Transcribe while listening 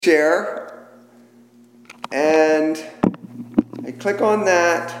share, and I click on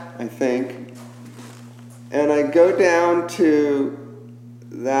that, I think, and I go down to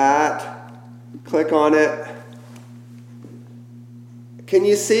that, click on it. Can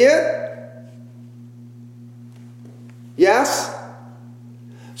you see it? Yes?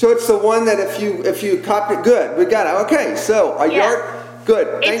 So it's the one that if you copy, good, we got it. Okay, so a yard,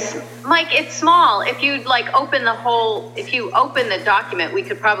 good. Mike, it's small. If you open the document, we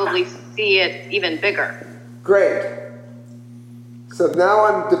could probably see it even bigger. Great. So now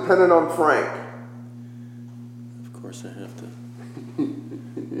I'm dependent on Frank. Of course I have to.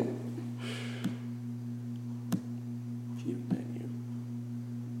 View menu.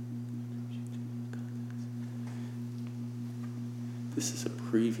 This is a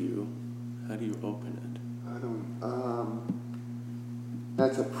preview. How do you open it?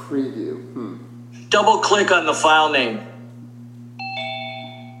 That's a preview. Double click on the file name.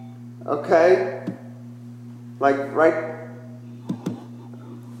 Okay. Right.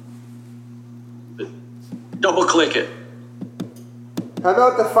 Double click it. How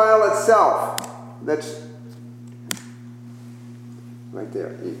about the file itself? That's right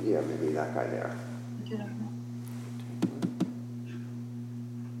there. Yeah, maybe that guy there.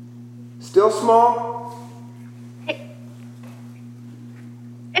 Still small?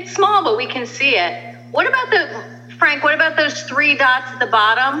 It's small, but we can see it. What about those 3 dots at the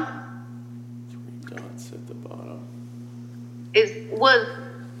bottom? 3 dots at the bottom.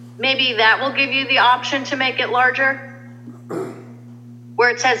 Maybe that will give you the option to make it larger? Where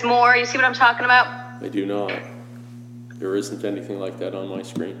it says more, you see what I'm talking about? I do not. There isn't anything like that on my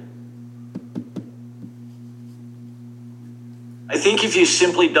screen. I think if you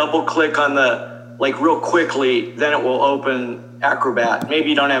simply double click on the, real quickly, then it will open Acrobat. Maybe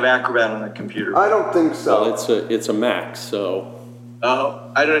you don't have Acrobat on the computer. I don't think so. Well, it's a Mac, so.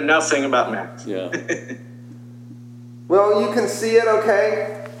 Oh, I don't know nothing about Macs. Yeah. Well, you can see it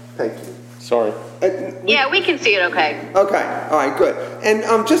okay? Thank you. Sorry. Yeah, we can see it okay. Okay, all right, good.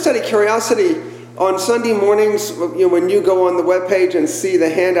 And just out of curiosity, on Sunday mornings, when you go on the webpage and see the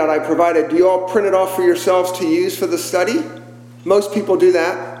handout I provided, do you all print it off for yourselves to use for the study? Most people do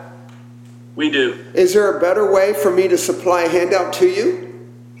that. We do. Is there a better way for me to supply a handout to you?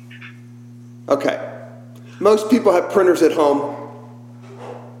 Okay. Most people have printers at home.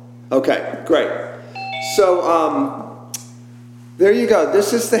 Okay, great. So there you go.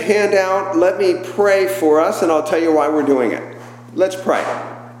 This is the handout. Let me pray for us, and I'll tell you why we're doing it. Let's pray.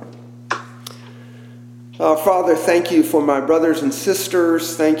 Father, thank you for my brothers and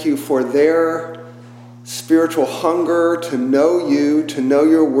sisters. Thank you for their spiritual hunger to know you, to know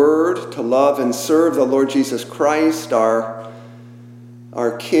your word, to love and serve the Lord Jesus Christ, our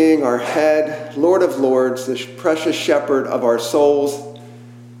King, our head, Lord of lords, the precious shepherd of our souls,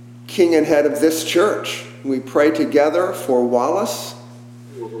 King and head of this church. We pray together for Wallace,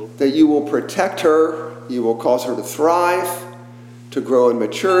 that you will protect her, you will cause her to thrive, to grow in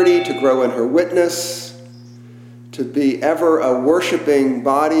maturity, to grow in her witness, to be ever a worshiping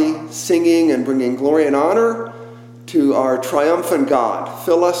body, singing and bringing glory and honor to our triumphant God.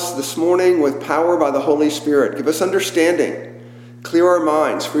 Fill us this morning with power by the Holy Spirit. Give us understanding. Clear our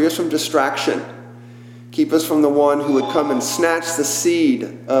minds. Free us from distraction. Keep us from the one who would come and snatch the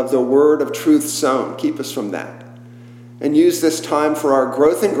seed of the word of truth sown. Keep us from that. And use this time for our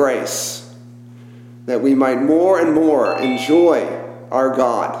growth in grace, that we might more and more enjoy our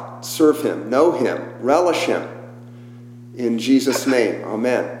God, serve him, know him, relish him. In Jesus' name,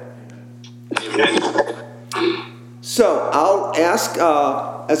 amen. So I'll ask,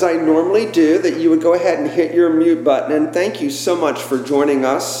 as I normally do, that you would go ahead and hit your mute button. And thank you so much for joining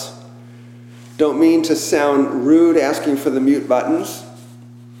us. Don't mean to sound rude asking for the mute buttons,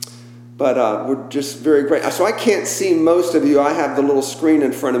 but we're just very grateful. So I can't see most of you. I have the little screen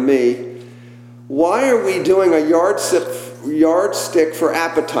in front of me. Why are we doing a yardstick for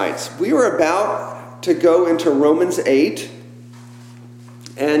appetites? We were about to go into Romans 8,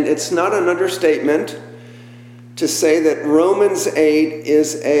 and it's not an understatement to say that Romans 8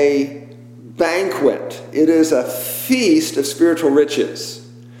 is a banquet. It is a feast of spiritual riches.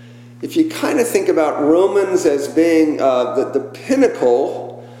 If you kind of think about Romans as being the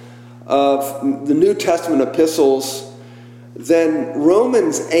pinnacle of the New Testament epistles, then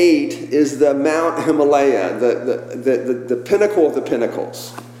Romans 8 is the Mount Himalaya, the pinnacle of the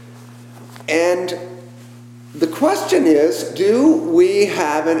pinnacles. And the question is, do we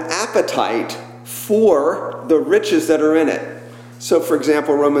have an appetite for the riches that are in it? So, for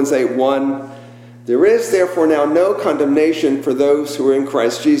example, Romans 8:1, there is therefore now no condemnation for those who are in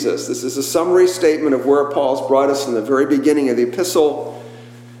Christ Jesus. This is a summary statement of where Paul's brought us in the very beginning of the epistle.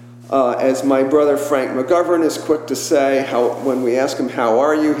 As my brother Frank McGovern is quick to say, when we ask him, how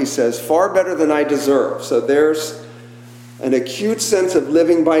are you? He says, far better than I deserve. So there's an acute sense of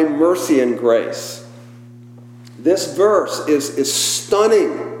living by mercy and grace. This verse is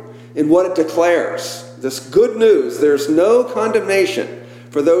stunning in what it declares. This good news, there's no condemnation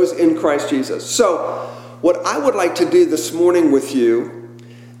for those in Christ Jesus. So what I would like to do this morning with you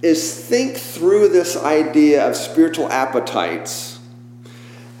is think through this idea of spiritual appetites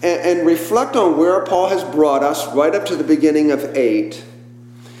and reflect on where Paul has brought us right up to the beginning of 8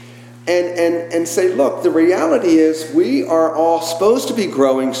 and say, look, the reality is we are all supposed to be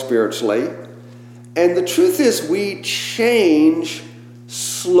growing spiritually, and the truth is we change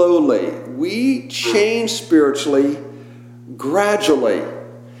slowly. We change spiritually gradually.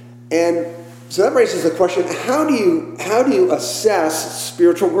 And so that raises the question, how do you assess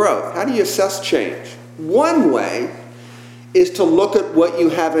spiritual growth? How do you assess change? One way is to look at what you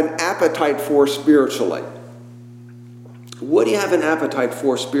have an appetite for spiritually. What do you have an appetite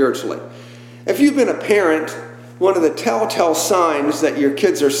for spiritually? If you've been a parent, one of the telltale signs that your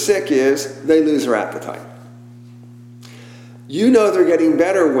kids are sick is they lose their appetite. You know they're getting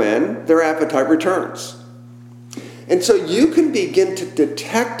better when their appetite returns. And so you can begin to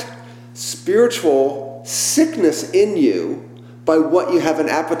detect spiritual sickness in you by what you have an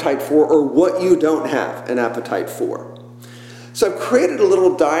appetite for or what you don't have an appetite for. So I've created a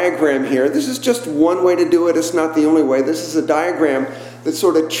little diagram here. This is just one way to do it. It's not the only way. This is a diagram that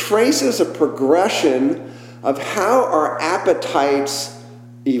sort of traces a progression of how our appetites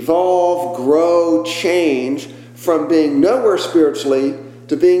evolve, grow, change from being nowhere spiritually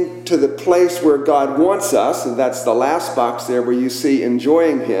to being to the place where God wants us, and that's the last box there where you see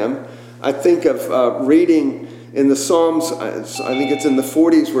enjoying Him. I think of reading in the Psalms, I think it's in the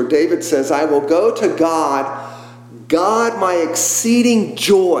 40s, where David says, I will go to God my exceeding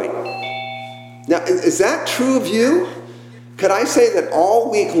joy. Now, is that true of you? Could I say that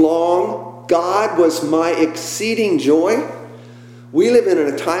all week long, God was my exceeding joy? We live in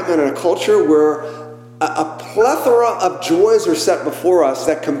a time and in a culture where a plethora of joys are set before us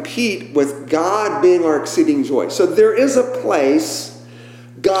that compete with God being our exceeding joy. So there is a place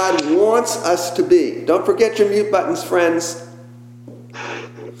God wants us to be. Don't forget your mute buttons, friends.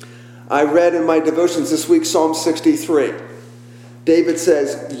 I read in my devotions this week Psalm 63. David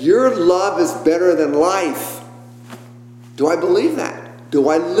says, your love is better than life. Do I believe that? Do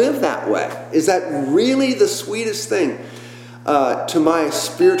I live that way? Is that really the sweetest thing to my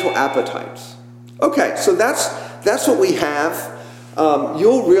spiritual appetites? Okay, so that's what we have.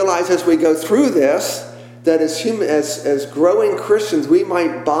 You'll realize as we go through this that as growing Christians, we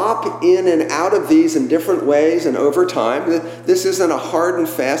might bop in and out of these in different ways and over time. This isn't a hard and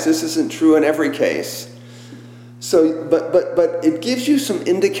fast. This isn't true in every case. So, but it gives you some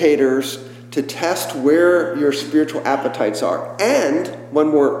indicators to test where your spiritual appetites are. And one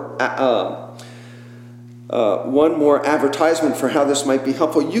more advertisement for how this might be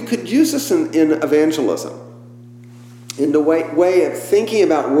helpful. You could use this in evangelism. In the way of thinking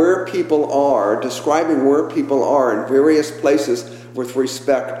about where people are, describing where people are in various places with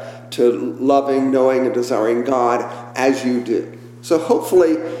respect to loving, knowing, and desiring God as you do. So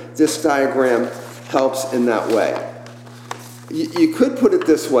hopefully this diagram helps in that way. You could put it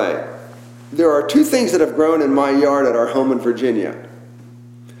this way. There are two things that have grown in my yard at our home in Virginia.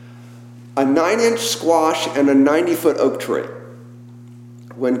 A 9-inch squash and a 90-foot oak tree.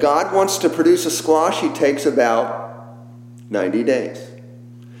 When God wants to produce a squash, He takes about 90 days.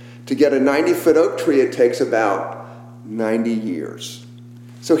 To get a 90-foot oak tree, it takes about 90 years.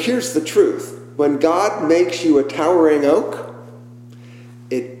 So here's the truth. When God makes you a towering oak,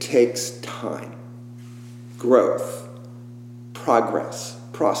 it takes time, growth, progress,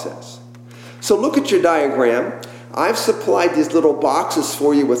 process. So look at your diagram. I've supplied these little boxes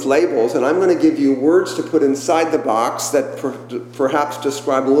for you with labels, and I'm going to give you words to put inside the box that perhaps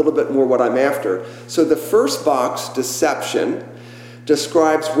describe a little bit more what I'm after. So the first box, deception,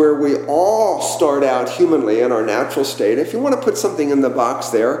 describes where we all start out humanly in our natural state. If you want to put something in the box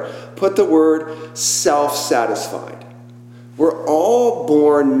there, put the word self-satisfied. We're all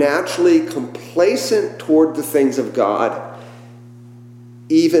born naturally complacent toward the things of God,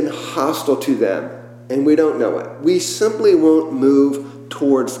 even hostile to them. And we don't know it. We simply won't move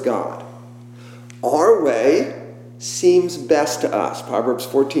towards God. Our way seems best to us. Proverbs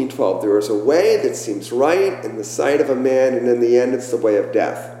 14:12. There is a way that seems right in the sight of a man, and in the end it's the way of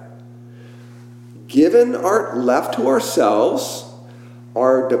death. Given our left to ourselves,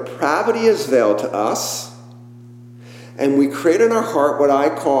 our depravity is veiled to us, and we create in our heart what I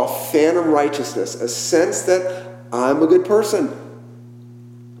call phantom righteousness, a sense that I'm a good person.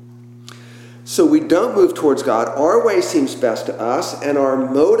 So we don't move towards God. Our way seems best to us, and our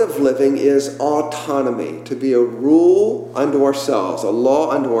mode of living is autonomy, to be a rule unto ourselves, a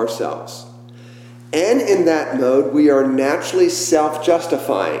law unto ourselves. And in that mode, we are naturally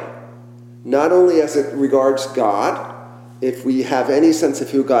self-justifying, not only as it regards God. If we have any sense of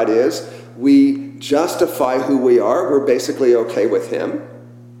who God is, we justify who we are. We're basically okay with him.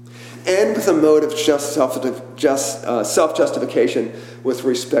 And with a mode of just self-justification with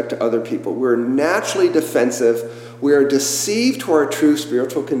respect to other people. We're naturally defensive. We are deceived to our true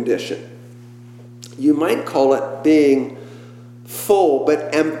spiritual condition. You might call it being full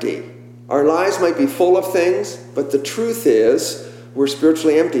but empty. Our lives might be full of things, but the truth is we're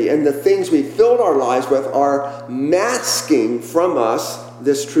spiritually empty. And the things we filled our lives with are masking from us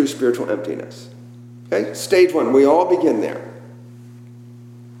this true spiritual emptiness. Okay? Stage 1, we all begin there.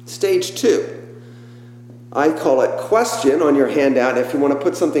 Stage 2, I call it question on your handout. If you want to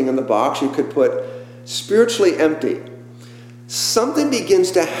put something in the box, you could put spiritually empty. Something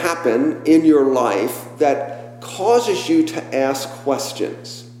begins to happen in your life that causes you to ask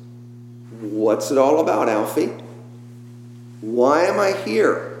questions. What's it all about, Alfie? Why am I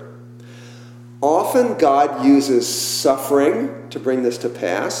here? Often God uses suffering to bring this to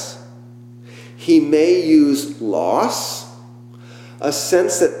pass. He may use loss, a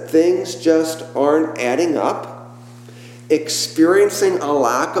sense that things just aren't adding up, experiencing a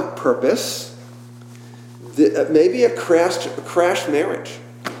lack of purpose, maybe a crashed marriage,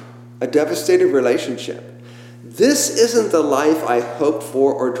 a devastated relationship. This isn't the life I hoped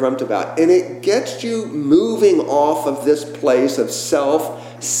for or dreamt about, and it gets you moving off of this place of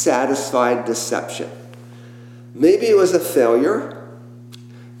self-satisfied deception. Maybe it was a failure.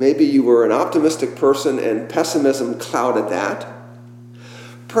 Maybe you were an optimistic person and pessimism clouded that.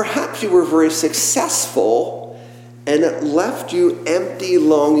 Perhaps you were very successful and it left you empty,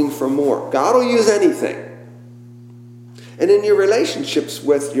 longing for more. God will use anything. And in your relationships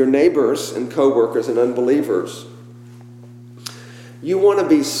with your neighbors and coworkers and unbelievers, you want to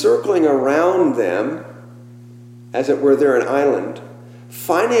be circling around them as it were they're an island,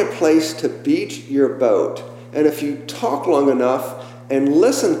 finding a place to beach your boat. And if you talk long enough and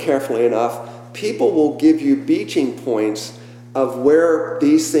listen carefully enough, people will give you beaching points of where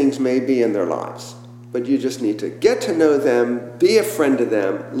these things may be in their lives. But you just need to get to know them, be a friend to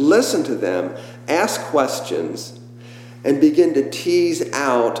them, listen to them, ask questions, and begin to tease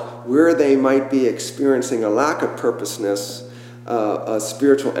out where they might be experiencing a lack of purposeness, a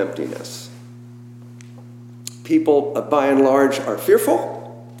spiritual emptiness. People, by and large, are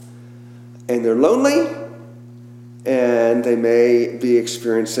fearful, and they're lonely, and they may be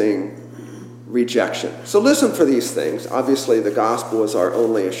experiencing rejection. So listen for these things. Obviously, the gospel is our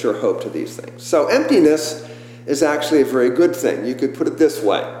only sure hope to these things. So emptiness is actually a very good thing. You could put it this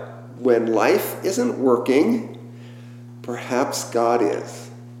way. When life isn't working, perhaps God is.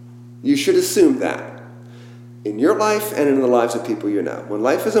 You should assume that in your life and in the lives of people you know. When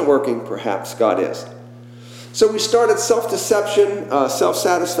life isn't working, perhaps God is. So we started self-deception,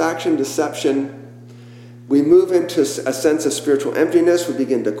 self-satisfaction, deception. We move into a sense of spiritual emptiness. We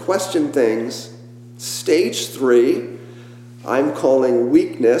begin to question things. Stage 3, I'm calling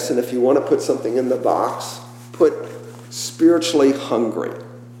weakness. And if you want to put something in the box, put spiritually hungry.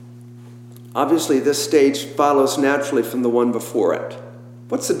 Obviously, this stage follows naturally from the one before it.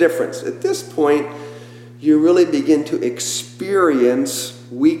 What's the difference? At this point, you really begin to experience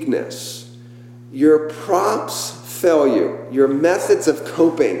weakness. Your props fail you. Your methods of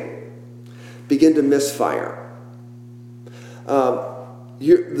coping begin to misfire.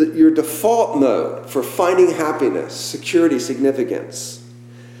 Your default mode for finding happiness, security, significance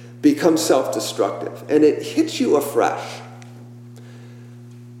becomes self-destructive, and it hits you afresh.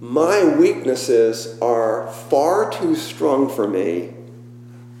 My weaknesses are far too strong for me.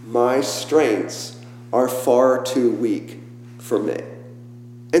 My strengths are far too weak for me.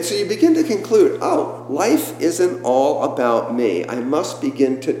 And so you begin to conclude, oh, life isn't all about me. I must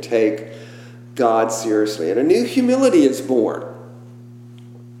begin to take God seriously. And a new humility is born.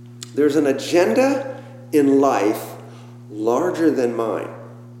 There's an agenda in life larger than mine.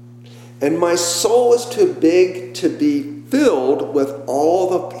 And my soul is too big to be filled with all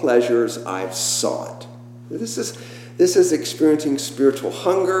the pleasures I've sought. This is experiencing spiritual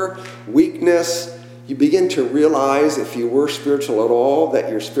hunger, weakness. You begin to realize, if you were spiritual at all, that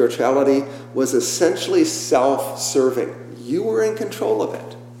your spirituality was essentially self-serving. You were in control of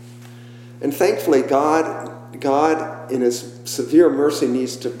it. And thankfully, God, in his severe mercy,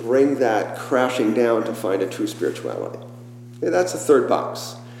 needs to bring that crashing down to find a true spirituality. Okay, that's the third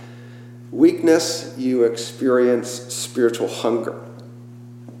box. Weakness, you experience spiritual hunger.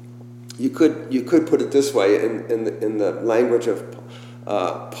 You could put it this way in the language of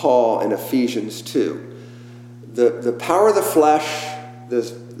Paul in Ephesians 2. The power of the flesh,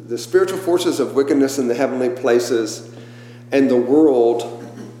 the spiritual forces of wickedness in the heavenly places, and the world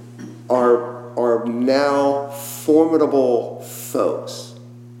are now formidable foes.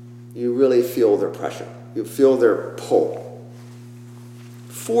 You really feel their pressure. You feel their pull.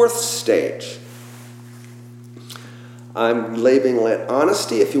 Fourth stage. I'm labeling it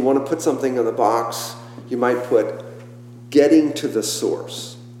honesty. If you want to put something in the box, you might put getting to the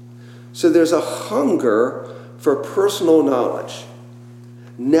source. So there's a hunger for personal knowledge.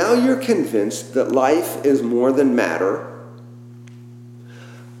 Now you're convinced that life is more than matter.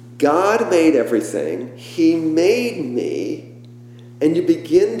 God made everything. He made me. And you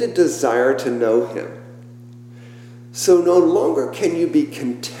begin to desire to know him. So no longer can you be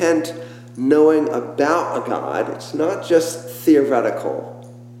content knowing about a God. It's not just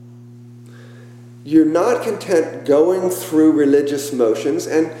theoretical. You're not content going through religious motions,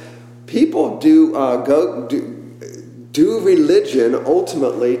 and people do religion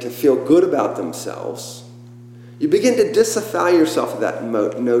ultimately to feel good about themselves. You begin to disavow yourself of that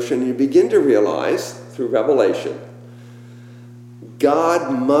notion. You begin to realize through revelation,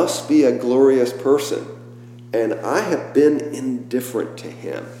 God must be a glorious person, and I have been indifferent to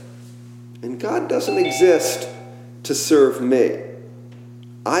him. And God doesn't exist to serve me.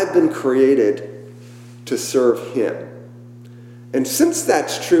 I've been created to serve him. And since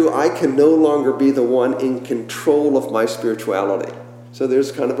that's true, I can no longer be the one in control of my spirituality. So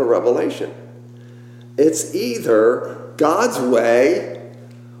there's kind of a revelation. It's either God's way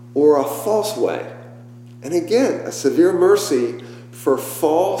or a false way. And again, a severe mercy for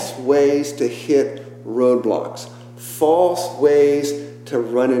false ways to hit roadblocks, false ways to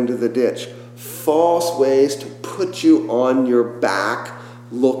run into the ditch, false ways to put you on your back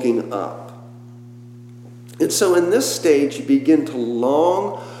looking up. And so in this stage, you begin to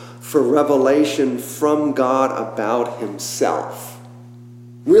long for revelation from God about himself,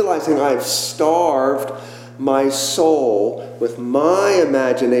 realizing I've starved my soul with my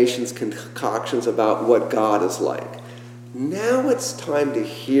imagination's concoctions about what God is like. Now it's time to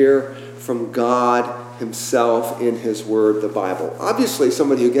hear from God himself in his word, the Bible. Obviously,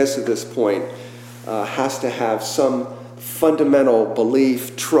 somebody who gets to this point has to have some fundamental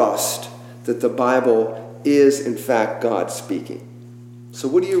belief, trust that the Bible is, in fact, God speaking. So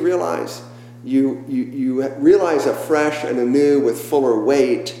what do you realize? You realize afresh and anew with fuller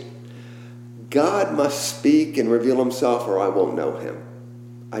weight, God must speak and reveal himself or I won't know him.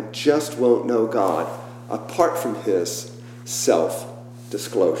 I just won't know God apart from his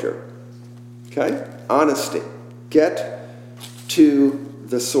self-disclosure. Okay? Honesty. Get to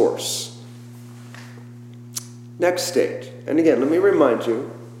the source. Next stage. And again, let me remind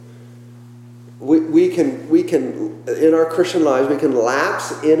you, we can in our Christian lives, we can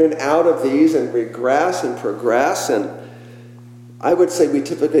lapse in and out of these and regress and progress. And I would say we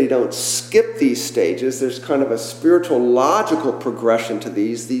typically don't skip these stages. There's kind of a spiritual, logical progression to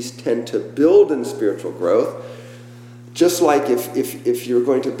these. These tend to build in spiritual growth. Just like if you're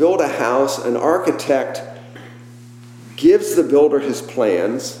going to build a house, an architect gives the builder his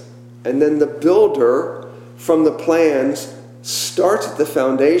plans, and then the builder, from the plans, starts at the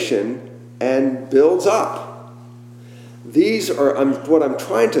foundation and builds up. These are, what I'm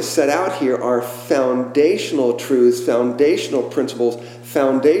trying to set out here are foundational truths, foundational principles,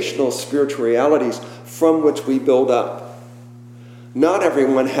 foundational spiritual realities from which we build up. Not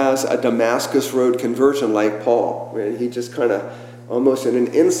everyone has a Damascus Road conversion like Paul. He just kind of almost in an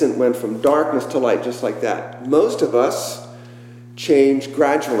instant went from darkness to light, just like that. Most of us change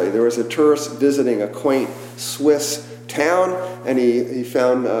gradually. There was a tourist visiting a quaint Swiss town, and he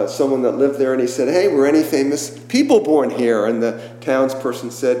found someone that lived there, and he said, "Hey, were any famous people born here?" And the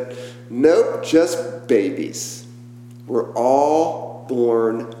townsperson said, "Nope, just babies. We're all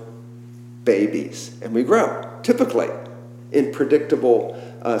born babies, and we grow, typically, in predictable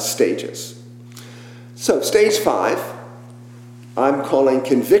stages." So stage 5, I'm calling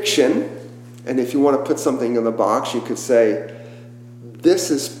conviction. And if you want to put something in the box, you could say, this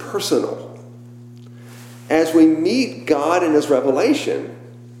is personal. As we meet God in his revelation,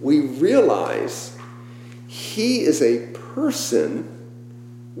 we realize he is a person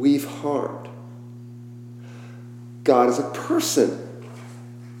we've harmed. God is a person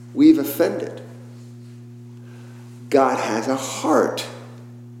we've offended. God has a heart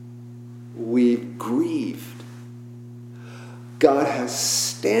we've grieved. God has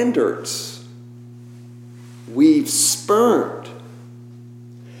standards we've spurned.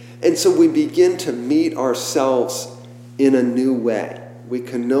 And so we begin to meet ourselves in a new way. We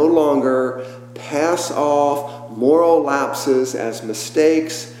can no longer pass off moral lapses as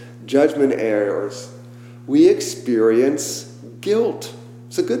mistakes, judgment errors. We experience guilt.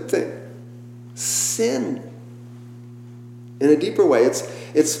 It's a good thing. Sin. In a deeper way,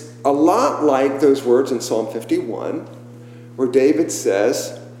 it's a lot like those words in Psalm 51, where David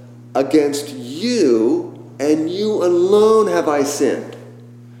says, against you and you alone have I sinned.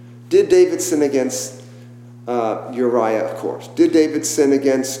 Did David sin against Uriah? Of course. Did David sin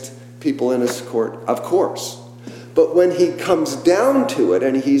against people in his court? Of course. But when he comes down to it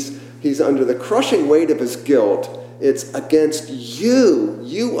and he's under the crushing weight of his guilt, it's against you.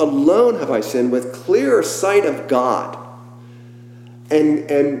 You alone have I sinned, with clear sight of God and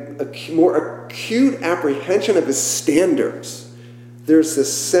a more acute apprehension of his standards. There's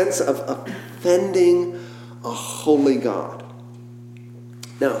this sense of offending a holy God.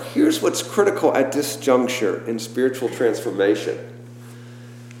 Now, here's what's critical at this juncture in spiritual transformation.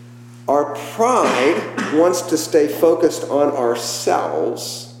 Our pride wants to stay focused on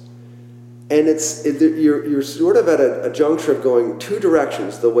ourselves. And you're sort of at a juncture of going two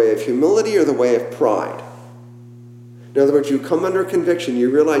directions, the way of humility or the way of pride. In other words, you come under conviction,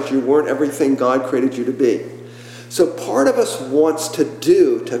 you realize you weren't everything God created you to be. So part of us wants to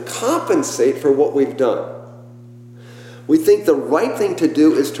compensate for what we've done. We think the right thing to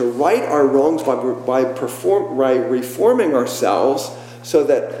do is to right our wrongs by reforming ourselves so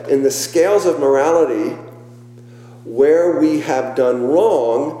that in the scales of morality, where we have done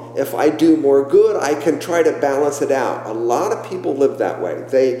wrong, if I do more good, I can try to balance it out. A lot of people live that way.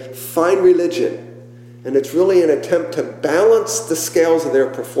 They find religion, and it's really an attempt to balance the scales of their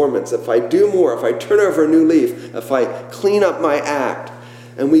performance. If I do more, if I turn over a new leaf, if I clean up my act.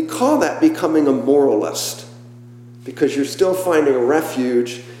 And we call that becoming a moralist, because you're still finding a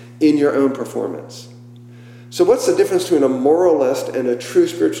refuge in your own performance. So what's the difference between a moralist and a true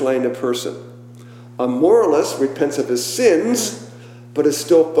spiritual-minded person? A moralist repents of his sins, but is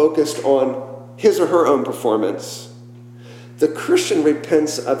still focused on his or her own performance. The Christian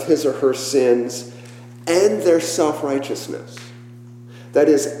repents of his or her sins and their self-righteousness. That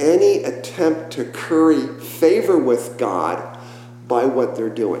is, any attempt to curry favor with God by what they're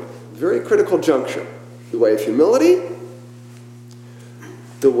doing. Very critical juncture. The way of humility,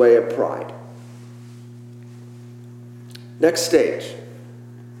 the way of pride. Next stage.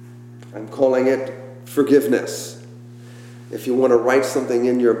 I'm calling it forgiveness. If you want to write something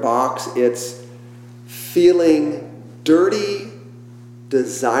in your box, it's feeling dirty,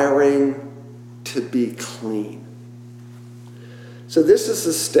 desiring to be clean. So this is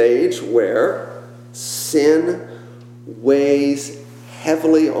the stage where sin weighs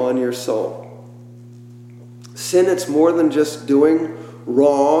heavily on your soul. Sin, it's more than just doing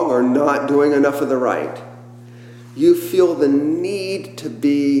wrong or not doing enough of the right. You feel the need to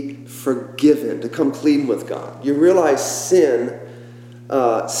be forgiven, to come clean with God. You realize sin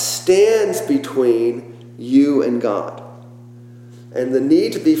stands between you and God. And the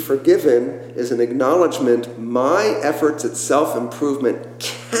need to be forgiven is an acknowledgement my efforts at self-improvement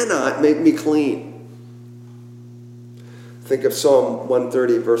cannot make me clean. Think of Psalm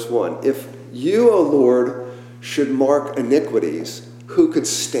 130, verse 1. If you, O Lord, should mark iniquities, who could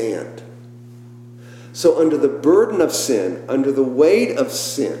stand? So under the burden of sin, under the weight of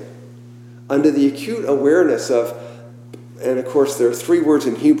sin, under the acute awareness of, and of course there are three words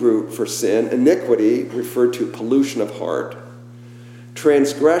in Hebrew for sin: iniquity, referred to pollution of heart;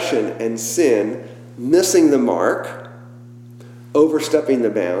 transgression and sin, missing the mark, overstepping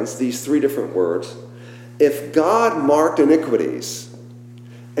the bounds, these three different words. If God marked iniquities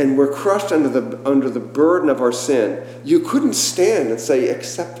and we're crushed under the burden of our sin, you couldn't stand and say,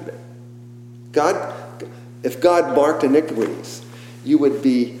 accepted it. If God marked iniquities, you would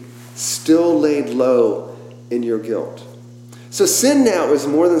be still laid low in your guilt. So sin now is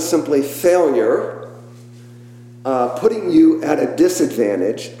more than simply failure, putting you at a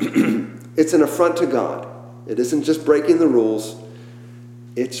disadvantage. It's an affront to God. It isn't just breaking the rules,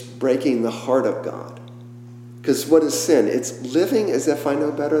 it's breaking the heart of God. Because what is sin? It's living as if I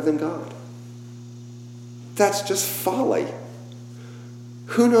know better than God. That's just folly.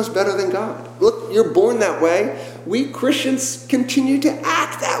 Who knows better than God? Look, you're born that way. We Christians continue to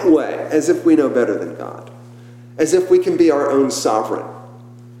act that way, as if we know better than God. As if we can be our own sovereign.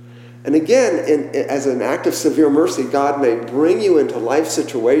 And again, as an act of severe mercy, God may bring you into life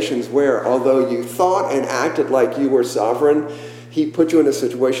situations where, although you thought and acted like you were sovereign, he put you in a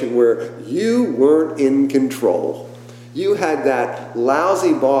situation where you weren't in control. You had that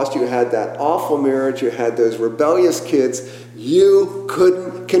lousy boss, you had that awful marriage, you had those rebellious kids you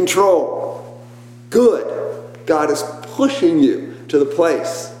couldn't control. Good. God is pushing you to the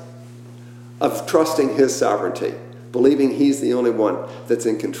place of trusting his sovereignty, believing he's the only one that's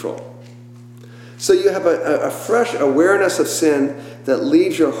in control. So you have a fresh awareness of sin that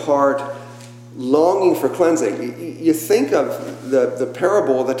leaves your heart longing for cleansing. You think of the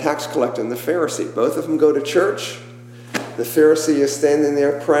parable of the tax collector and the Pharisee. Both of them go to church. The Pharisee is standing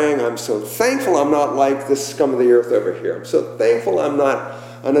there praying, I'm so thankful I'm not like this scum of the earth over here. I'm so thankful I'm not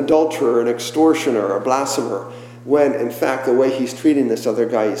an adulterer, an extortioner, a blasphemer. When, in fact, the way he's treating this other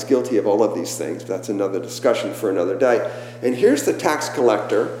guy, he's guilty of all of these things. That's another discussion for another day. And here's the tax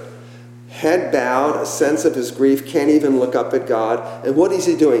collector, head bowed, a sense of his grief, can't even look up at God. And what is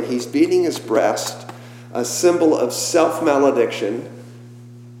he doing? He's beating his breast, a symbol of self-malediction,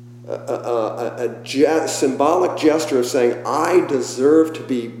 a symbolic gesture of saying, I deserve to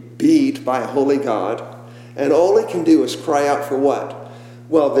be beat by a holy God. And all he can do is cry out for what?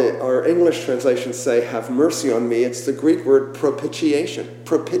 Well, our English translations say, have mercy on me. It's the Greek word propitiation.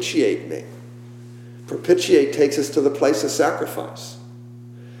 Propitiate me. Propitiate takes us to the place of sacrifice,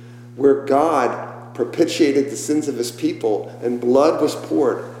 where God propitiated the sins of his people, and blood was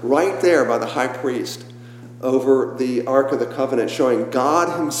poured right there by the high priest over the Ark of the Covenant, showing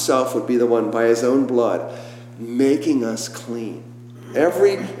God himself would be the one by his own blood making us clean.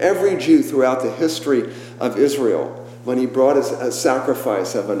 Every Jew throughout the history of Israel, when he brought a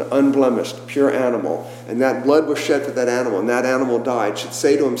sacrifice of an unblemished, pure animal, and that blood was shed for that animal, and that animal died, should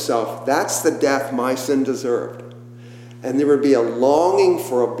say to himself, that's the death my sin deserved. And there would be a longing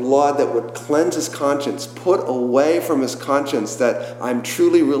for a blood that would cleanse his conscience, put away from his conscience that I'm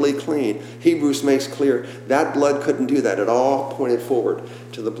truly, really clean. Hebrews makes clear that blood couldn't do that. It all pointed forward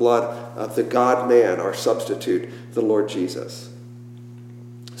to the blood of the God-man, our substitute, the Lord Jesus.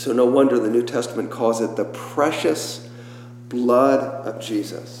 So no wonder the New Testament calls it the precious blood of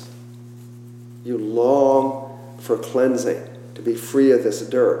Jesus. You long for cleansing, to be free of this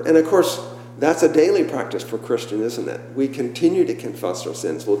dirt. And of course, that's a daily practice for Christians, isn't it? We continue to confess our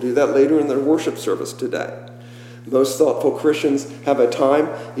sins. We'll do that later in the worship service today. Most thoughtful Christians have a time,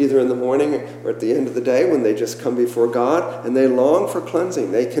 either in the morning or at the end of the day, when they just come before God and they long for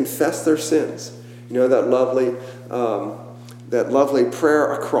cleansing. They confess their sins. You know that lovely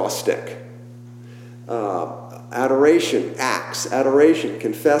prayer acrostic. Adoration, acts, adoration,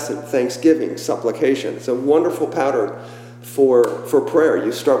 confession, thanksgiving, supplication. It's a wonderful pattern for prayer.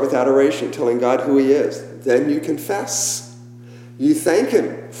 You start with adoration, telling God who he is. Then you confess. You thank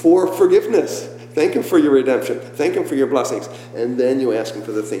him for forgiveness. Thank him for your redemption. Thank him for your blessings. And then you ask him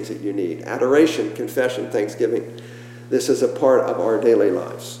for the things that you need. Adoration, confession, thanksgiving. This is a part of our daily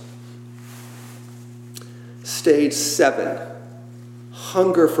lives. Stage 7,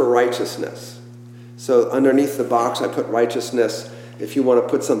 hunger for righteousness. So underneath the box, I put righteousness. If you want to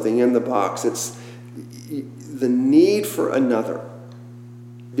put something in the box, it's the need for another.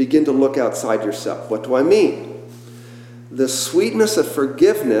 Begin to look outside yourself. What do I mean? The sweetness of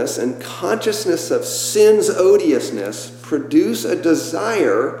forgiveness and consciousness of sin's odiousness produce a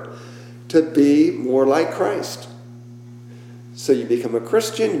desire to be more like Christ. So you become a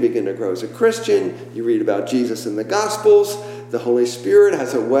Christian, you begin to grow as a Christian, you read about Jesus in the Gospels. The Holy Spirit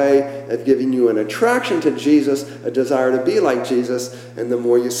has a way of giving you an attraction to Jesus, a desire to be like Jesus, and the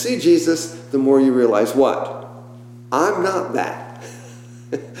more you see Jesus, the more you realize what? I'm not that.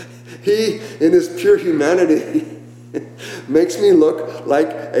 He, in his pure humanity, makes me look like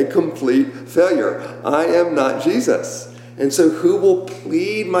a complete failure. I am not Jesus. And so who will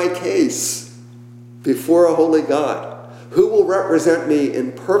plead my case before a holy God? Who will represent me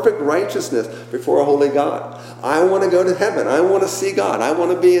in perfect righteousness before a holy God? I want to go to heaven. I want to see God. I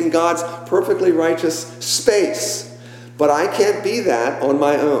want to be in God's perfectly righteous space. But I can't be that on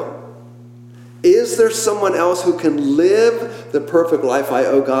my own. Is there someone else who can live the perfect life I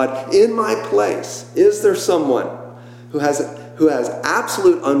owe God in my place? Is there someone who has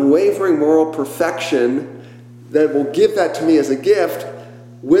absolute unwavering moral perfection that will give that to me as a gift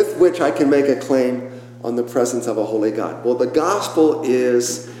with which I can make a claim on the presence of a holy God? Well, the gospel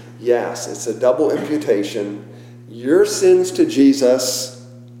is, yes, it's a double imputation. Your sins to Jesus,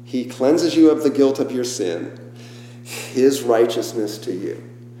 he cleanses you of the guilt of your sin. His righteousness to you.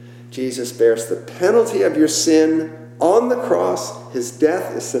 Jesus bears the penalty of your sin on the cross. His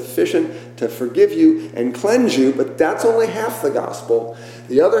death is sufficient to forgive you and cleanse you, but that's only half the gospel.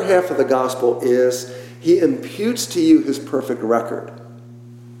 The other half of the gospel is he imputes to you his perfect record.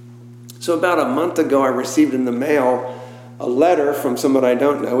 So about a month ago, I received in the mail a letter from someone I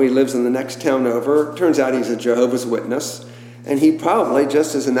don't know. He lives in the next town over. Turns out he's a Jehovah's Witness. And he probably,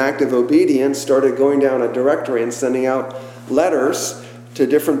 just as an act of obedience, started going down a directory and sending out letters to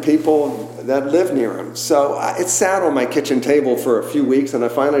different people that live near him. So it sat on my kitchen table for a few weeks, and I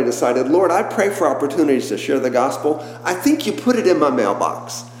finally decided, Lord, I pray for opportunities to share the gospel. I think you put it in my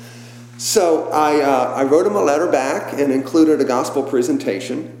mailbox. So I wrote him a letter back and included a gospel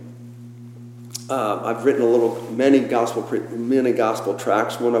presentation. I've written many gospel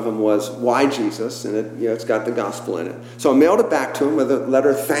tracts. One of them was Why Jesus, and it's got the gospel in it. So I mailed it back to him with a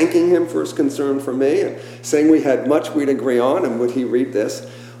letter thanking him for his concern for me and saying we had much we'd agree on, and would he read this?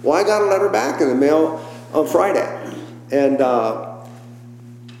 Well, I got a letter back in the mail on Friday. And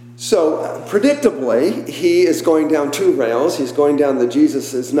so predictably, he is going down two rails. He's going down the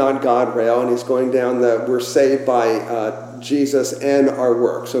Jesus is not God rail, and he's going down the we're saved by Jesus and our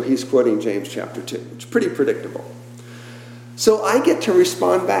work. So he's quoting James chapter 2, which is pretty predictable. So I get to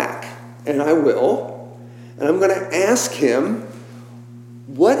respond back, and I will. And I'm going to ask him,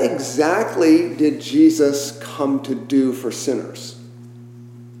 what exactly did Jesus come to do for sinners?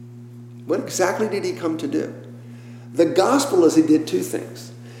 What exactly did he come to do? The gospel is he did two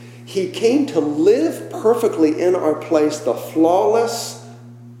things. He came to live perfectly in our place, the flawless,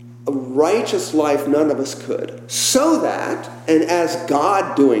 a righteous life none of us could, so that, and as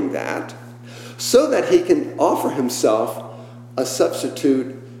God doing that, so that he can offer himself a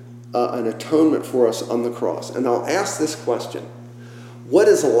substitute, an atonement for us on the cross. And I'll ask this question. What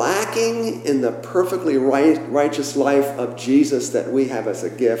is lacking in the perfectly righteous life of Jesus that we have as a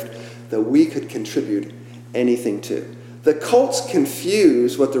gift that we could contribute anything to? The cults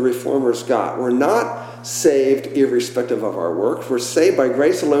confuse what the reformers got. We're not saved irrespective of our works. We're saved by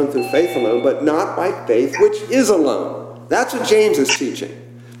grace alone through faith alone, but not by faith, which is alone. That's what James is teaching.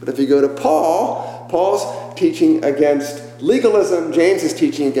 But if you go to Paul, Paul's teaching against legalism. James is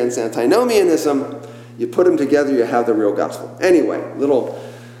teaching against antinomianism. You put them together, you have the real gospel. Anyway,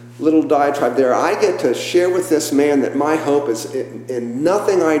 little diatribe there. I get to share with this man that my hope is in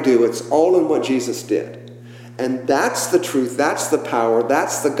nothing I do. It's all in what Jesus did. And that's the truth, that's the power,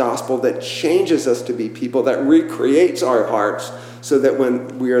 that's the gospel that changes us to be people, that recreates our hearts so that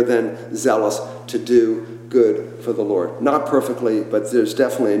when we are then zealous to do good for the Lord. Not perfectly, but there's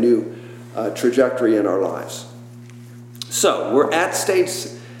definitely a new trajectory in our lives. So we're at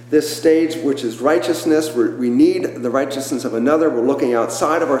this stage which is righteousness. We need the righteousness of another. We're looking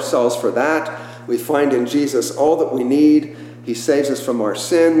outside of ourselves for that. We find in Jesus all that we need. He saves us from our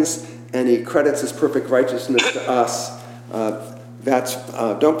sins, and he credits his perfect righteousness to us.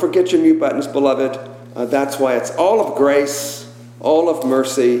 Don't forget your mute buttons, beloved. That's why it's all of grace, all of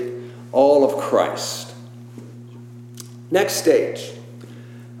mercy, all of Christ. Next stage.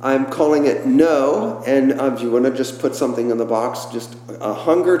 I'm calling it no, and if you want to just put something in the box, just a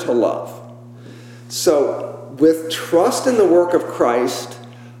hunger to love. So with trust in the work of Christ,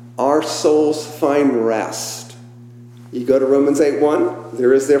 our souls find rest. You go to Romans 8:1.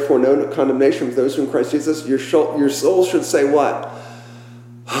 There is therefore no condemnation for those who are in Christ Jesus. Your soul should say what?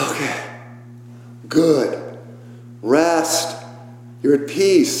 Okay, good, rest, you're at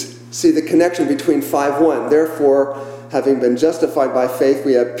peace. See the connection between 5:1. Therefore, having been justified by faith,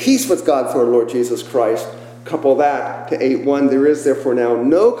 we have peace with God through our Lord Jesus Christ. Couple that to 8:1. There is therefore now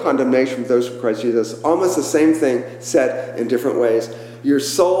no condemnation for those who are in Christ Jesus. Almost the same thing said in different ways. Your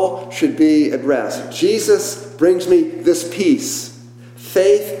soul should be at rest. Jesus brings me this peace.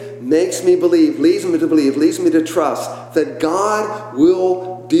 Faith makes me believe, leads me to trust that God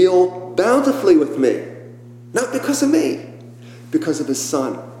will deal bountifully with me. Not because of me, because of his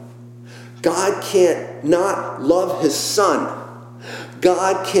Son. God can't not love his Son.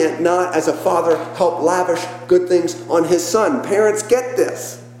 God can't not, as a father, help lavish good things on his Son. Parents, get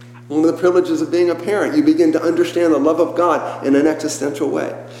this. One of the privileges of being a parent, you begin to understand the love of God in an existential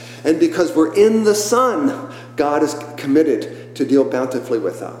way. And because we're in the Son, God is committed to deal bountifully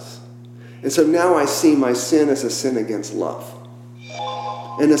with us. And so now I see my sin as a sin against love.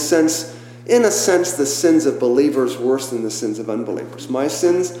 In a sense, the sins of believers worse than the sins of unbelievers. My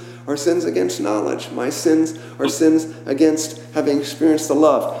sins are sins against knowledge. My sins are sins against having experienced the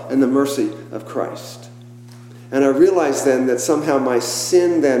love and the mercy of Christ. And I realize then that somehow my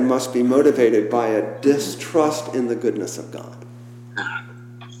sin then must be motivated by a distrust in the goodness of God.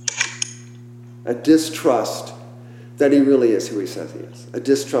 A distrust that he really is who he says he is. A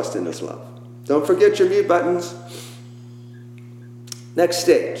distrust in his love. Don't forget your mute buttons. Next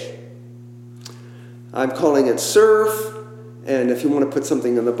stage. I'm calling it serve. And if you want to put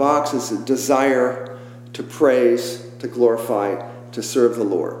something in the box, it's a desire to praise, to glorify, to serve the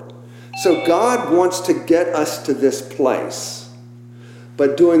Lord. So God wants to get us to this place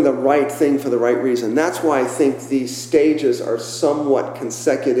but doing the right thing for the right reason. That's why I think these stages are somewhat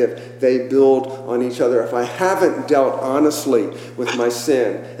consecutive. They build on each other. If I haven't dealt honestly with my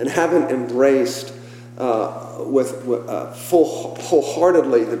sin and haven't embraced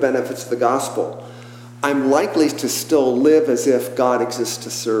wholeheartedly the benefits of the gospel, I'm likely to still live as if God exists to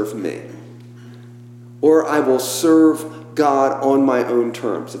serve me. Or I will serve God on my own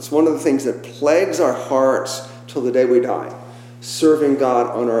terms. It's one of the things that plagues our hearts till the day we die. Serving God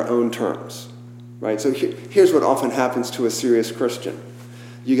on our own terms. Right? So here's what often happens to a serious Christian.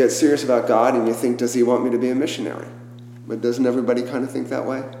 You get serious about God and you think, does he want me to be a missionary? But doesn't everybody kind of think that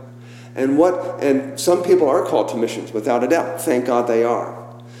way? And some people are called to missions, without a doubt. Thank God they are.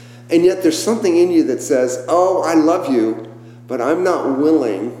 And yet there's something in you that says, oh, I love you, but I'm not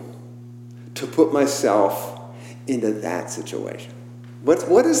willing to put myself into that situation.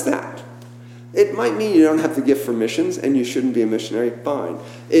 What is that? It might mean you don't have the gift for missions and you shouldn't be a missionary. Fine.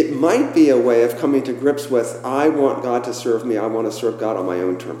 It might be a way of coming to grips with, I want God to serve me. I want to serve God on my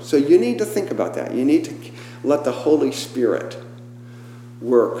own terms. So you need to think about that. You need to let the Holy Spirit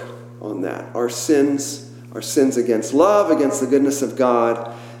work on that. Our sins against love, against the goodness of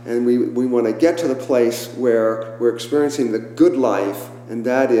God. And we want to get to the place where we're experiencing the good life, and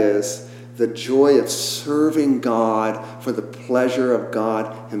that is the joy of serving God for the pleasure of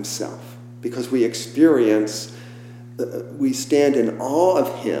God himself. Because we stand in awe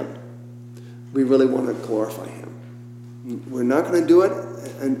of him. We really want to glorify him. We're not going to do it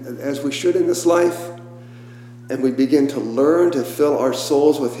as we should in this life, and we begin to learn to fill our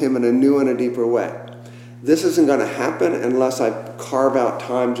souls with him in a new and a deeper way. This isn't going to happen unless I carve out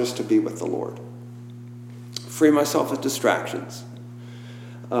time just to be with the Lord. Free myself of distractions.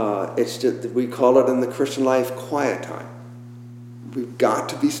 It's just, we call it in the Christian life quiet time. We've got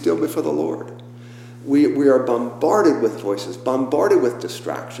to be still before the Lord. We are bombarded with voices, bombarded with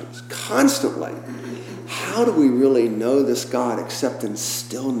distractions, constantly. How do we really know this God except in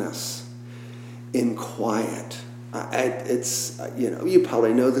stillness, in quiet? You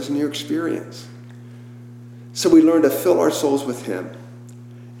probably know this in your experience. So we learn to fill our souls with him.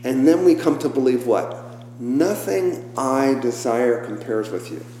 And then we come to believe what? Nothing I desire compares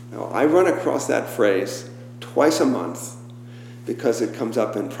with you. Now, I run across that phrase twice a month because it comes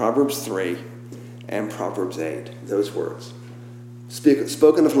up in Proverbs 3 and Proverbs 8, those words.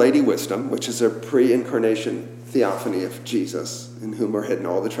 Spoken of Lady Wisdom, which is a pre-incarnation theophany of Jesus, in whom are hidden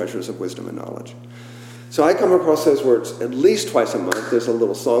all the treasures of wisdom and knowledge. So I come across those words at least twice a month. There's a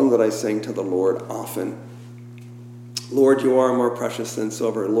little song that I sing to the Lord often. Lord, you are more precious than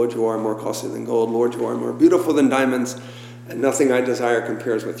silver. Lord, you are more costly than gold. Lord, you are more beautiful than diamonds, and nothing I desire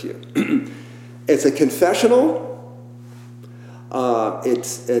compares with you. It's a confessional.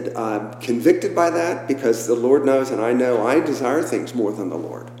 I'm convicted by that because the Lord knows and I know I desire things more than the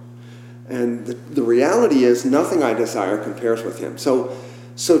Lord. And the reality is nothing I desire compares with him. So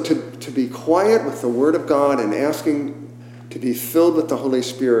to be quiet with the Word of God and asking to be filled with the Holy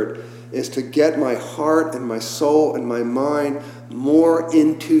Spirit is to get my heart and my soul and my mind more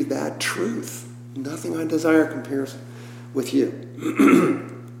into that truth. Nothing I desire compares with you.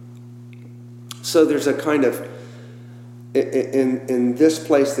 So there's a kind of, in this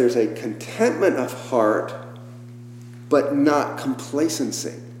place, there's a contentment of heart, but not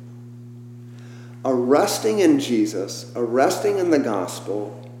complacency. A resting in Jesus, a resting in the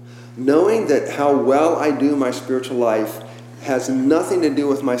gospel, knowing that how well I do my spiritual life has nothing to do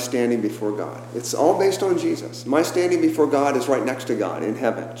with my standing before God. It's all based on Jesus. My standing before God is right next to God in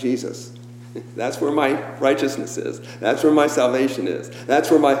heaven, Jesus. That's where my righteousness is. That's where my salvation is.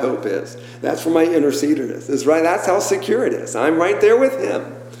 That's where my hope is. That's where my interceder is. That's how secure it is. I'm right there with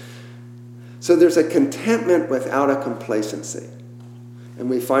him. So there's a contentment without a complacency.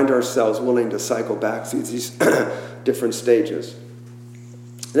 And we find ourselves willing to cycle back through these different stages.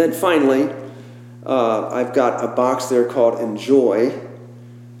 And then finally, I've got a box there called Enjoy.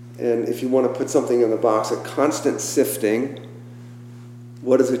 And if you want to put something in the box, a constant sifting.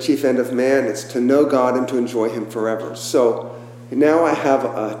 What is the chief end of man? It's to know God and to enjoy him forever. So now I have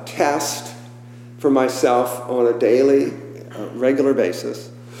a test for myself on a daily, regular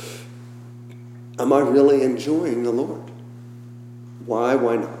basis. Am I really enjoying the Lord? Why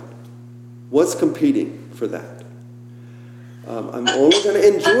not? What's competing for that? I'm only going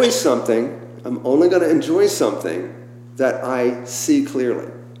to enjoy something. I'm only going to enjoy something that I see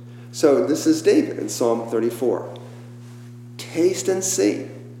clearly. So this is David in Psalm 34. Taste and see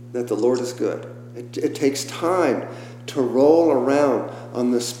that the Lord is good. It takes time to roll around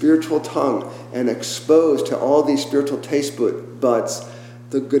on the spiritual tongue and expose to all these spiritual taste buds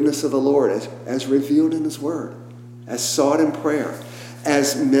the goodness of the Lord as revealed in his word, as sought in prayer.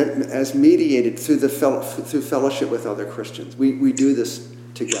 as mediated through through fellowship with other Christians. We do this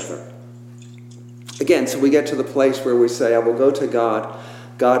together. Again, so we get to the place where we say, I will go to God,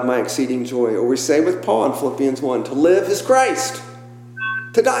 God my exceeding joy. Or we say with Paul in Philippians 1, to live is Christ,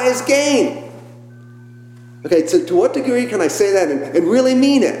 to die is gain. Okay, so to what degree can I say that and really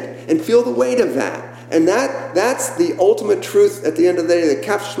mean it and feel the weight of that? And that's the ultimate truth at the end of the day that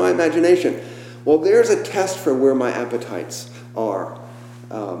captures my imagination. Well, there's a test for where my appetites are.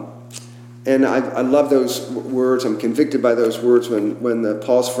 And I love those words. I'm convicted by those words when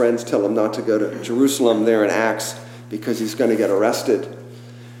Paul's friends tell him not to go to Jerusalem there in Acts because he's going to get arrested.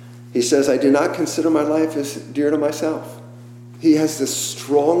 He says, I do not consider my life as dear to myself. He has this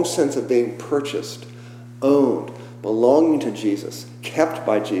strong sense of being purchased, owned, belonging to Jesus, kept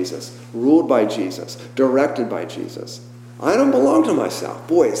by Jesus, ruled by Jesus, directed by Jesus. I don't belong to myself.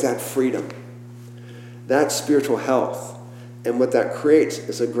 Boy, is that freedom. That's spiritual health. And what that creates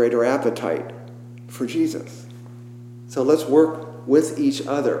is a greater appetite for Jesus. So let's work with each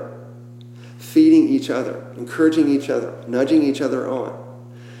other, feeding each other, encouraging each other, nudging each other on,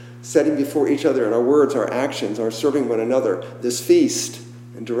 setting before each other in our words, our actions, our serving one another, this feast,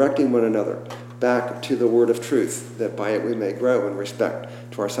 and directing one another back to the word of truth, that by it we may grow in respect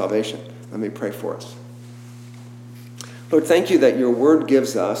to our salvation. Let me pray for us. Lord, thank you that your word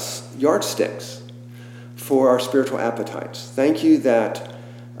gives us yardsticks for our spiritual appetites. Thank you that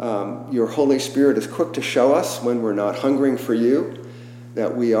your Holy Spirit is quick to show us when we're not hungering for you,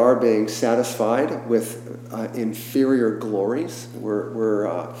 that we are being satisfied with inferior glories.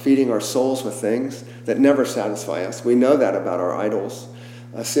 We're feeding our souls with things that never satisfy us. We know that about our idols.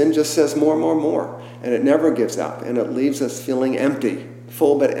 Sin just says more, more, more, and it never gives up, and it leaves us feeling empty,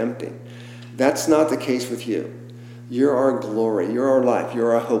 full but empty. That's not the case with you. You're our glory. You're our life.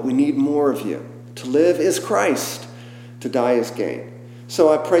 You're our hope. We need more of you. To live is Christ. To die is gain.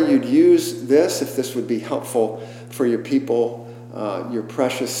 So I pray you'd use this, if this would be helpful for your people, your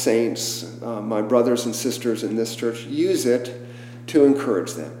precious saints, my brothers and sisters in this church. Use it to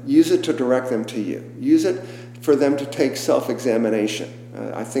encourage them. Use it to direct them to you. Use it for them to take self-examination.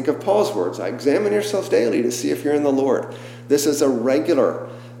 I think of Paul's words, examine yourselves daily to see if you're in the Lord. This is a regular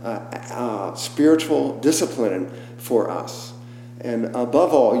spiritual discipline for us. And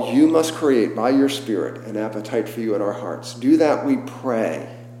above all, you must create by your Spirit an appetite for you in our hearts. Do that, we pray,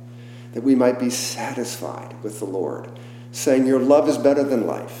 that we might be satisfied with the Lord, saying your love is better than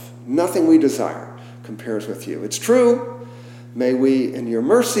life. Nothing we desire compares with you. It's true. May we, in your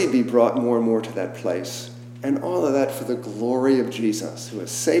mercy, be brought more and more to that place. And all of that for the glory of Jesus, who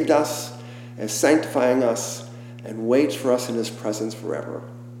has saved us, is sanctifying us, and waits for us in his presence forever.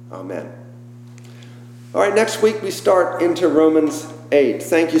 Amen. All right, next week we start into Romans 8.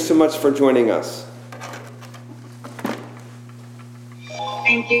 Thank you so much for joining us.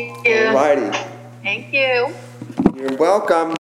 Thank you. All righty. Thank you. You're welcome.